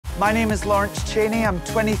My name is Lawrence Chaney. I'm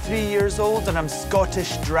 23 years old and I'm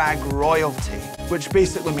Scottish drag royalty, which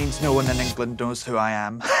basically means no one in England knows who I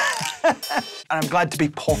am. And I'm glad to be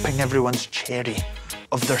popping everyone's cherry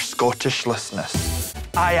of their Scottishness.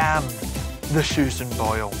 I am the Susan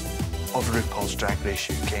Boyle of RuPaul's Drag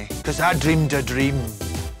Race UK. Because I dreamed a dream.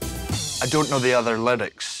 I don't know the other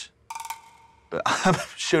lyrics, but I'm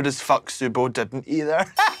sure as fuck Subo didn't either.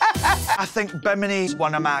 I think Bimini's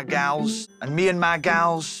one of my gals, and me and my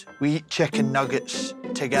gals, we eat chicken nuggets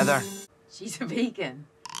together. She's a vegan.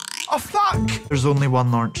 Oh, fuck! There's only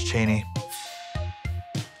one Lawrence Chaney.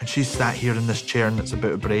 And she's sat here in this chair and it's about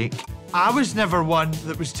to break. I was never one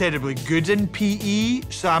that was terribly good in PE,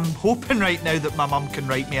 so I'm hoping right now that my mum can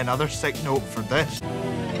write me another sick note for this.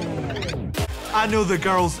 I know the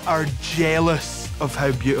girls are jealous of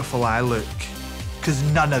how beautiful I look, because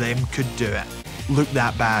none of them could do it. Look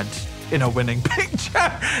that bad in a winning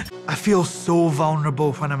picture. I feel so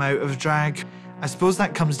vulnerable when I'm out of drag. I suppose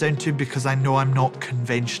that comes down to because I know I'm not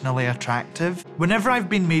conventionally attractive. Whenever I've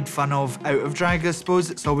been made fun of out of drag, I suppose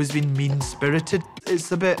it's always been mean-spirited.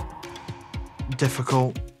 It's a bit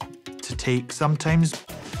difficult to take sometimes.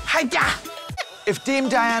 Hiya! If Dame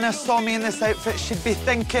Diana saw me in this outfit, she'd be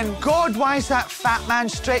thinking, God, why is that fat man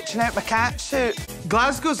stretching out my catsuit?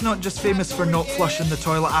 Glasgow's not just famous for not flushing the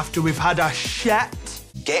toilet after we've had a shit.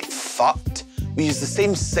 Get fucked. We use the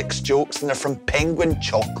same 6 jokes and they're from Penguin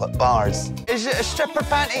chocolate bars. Is it a stripper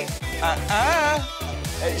panty?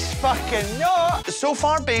 It's fucking not. So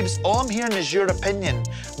far, babes, all I'm hearing is your opinion.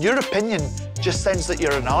 Your opinion just sounds like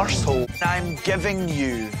you're an arsehole. I'm giving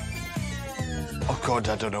you... Oh, God,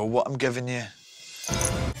 I don't know what I'm giving you.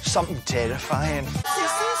 Something terrifying.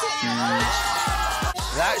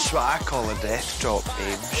 That's what I call a death drop,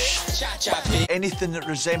 babes. Anything that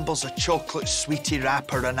resembles a chocolate sweetie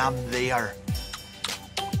wrapper and I'm there.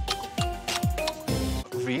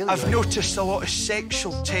 Really? I've noticed a lot of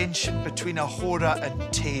sexual tension between Ahura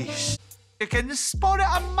and Taste. You can spot it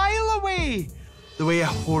a mile away. The way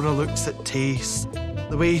Ahura looks at Taste.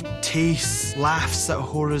 The way Taste laughs at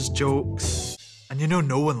Ahura's jokes. And you know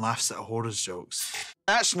no one laughs at Ahura's jokes.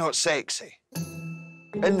 That's not sexy.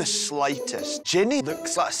 In the slightest. Ginny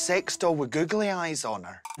looks like a sex doll with googly eyes on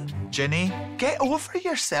her. Ginny, get over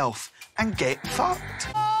yourself and get fucked.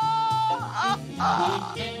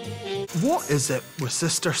 What is it with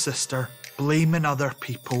Sister blaming other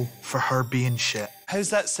people for her being shit? How's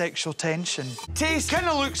that sexual tension? Taste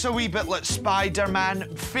kinda looks a wee bit like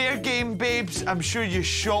Spider-Man. Fair game, babes. I'm sure you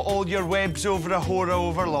shot all your webs over Ahura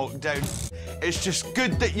over lockdown. It's just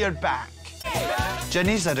good that you're back.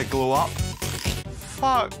 Ginny's had a glow up.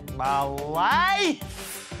 Fuck my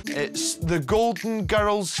life. It's the Golden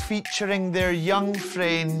Girls featuring their young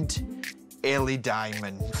friend, Ellie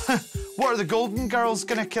Diamond. What are the Golden Girls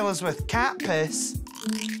gonna kill us with? Cat piss?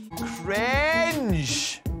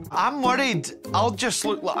 Cringe. I'm worried I'll just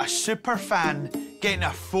look like a super fan getting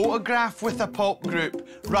a photograph with a pop group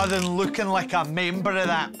rather than looking like a member of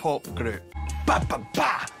that pop group.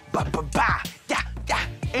 Ba-ba-ba, ba-ba-ba, yeah, yeah.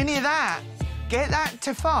 Any of that? Get that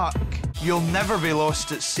to fuck. You'll never be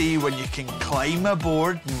lost at sea when you can climb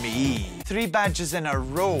aboard me. 3 badges in a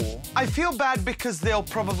row. I feel bad because they'll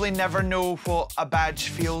probably never know what a badge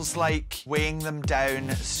feels like weighing them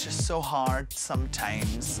down. It's just so hard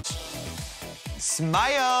sometimes.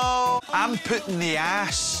 Smile! I'm putting the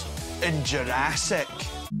ass in Jurassic.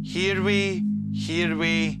 Here we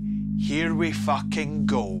fucking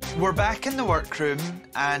go. We're back in the workroom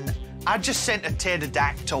and I just sent a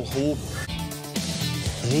pterodactyl home.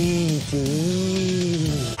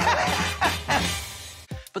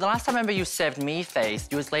 But the last time I remember you served me face,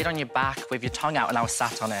 you was laid on your back with your tongue out and I was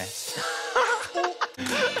sat on it.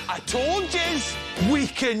 I told yous, we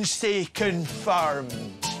can stay confirmed.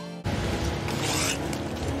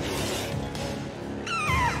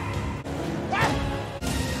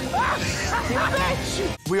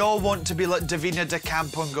 We all want to be like Davina De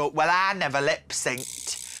Campo and go, well, I never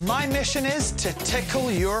lip-synced. My mission is to tickle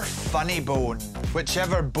your funny bone,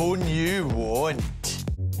 whichever bone you want.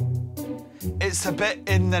 It's a bit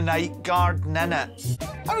in the night garden, innit?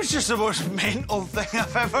 That was just the most mental thing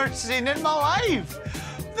I've ever seen in my life.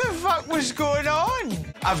 What the fuck was going on?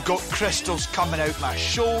 I've got crystals coming out my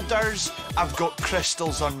shoulders. I've got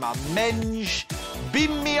crystals on my minge.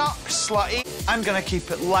 Beam me up, slutty. I'm gonna keep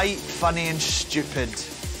it light, funny and stupid,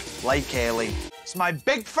 like Ellie. It's my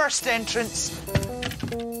big first entrance.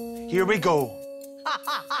 Here we go.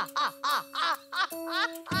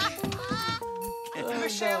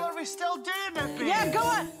 Michelle, are we still doing it, babe? Yeah, go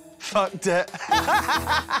on. Fucked it.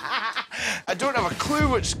 I don't have a clue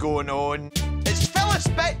what's going on. It's Phyllis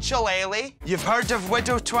Spitulele. You've heard of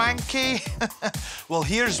Widow Twanky? Well,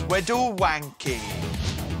 here's Widow Wanky.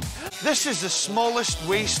 This is the smallest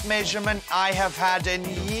waist measurement I have had in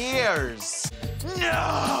years. No!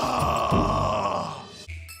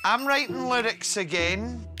 I'm writing lyrics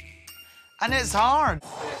again, and it's hard.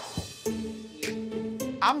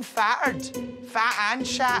 I'm fattered, fat and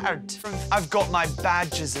shattered. I've got my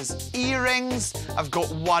badges as earrings. I've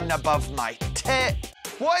got one above my tit.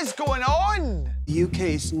 What is going on? The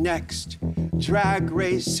UK's next drag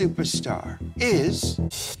race superstar is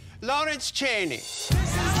Lawrence Chaney.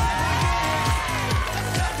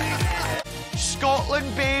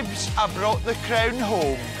 Scotland babes, I brought the crown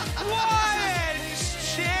home. Why?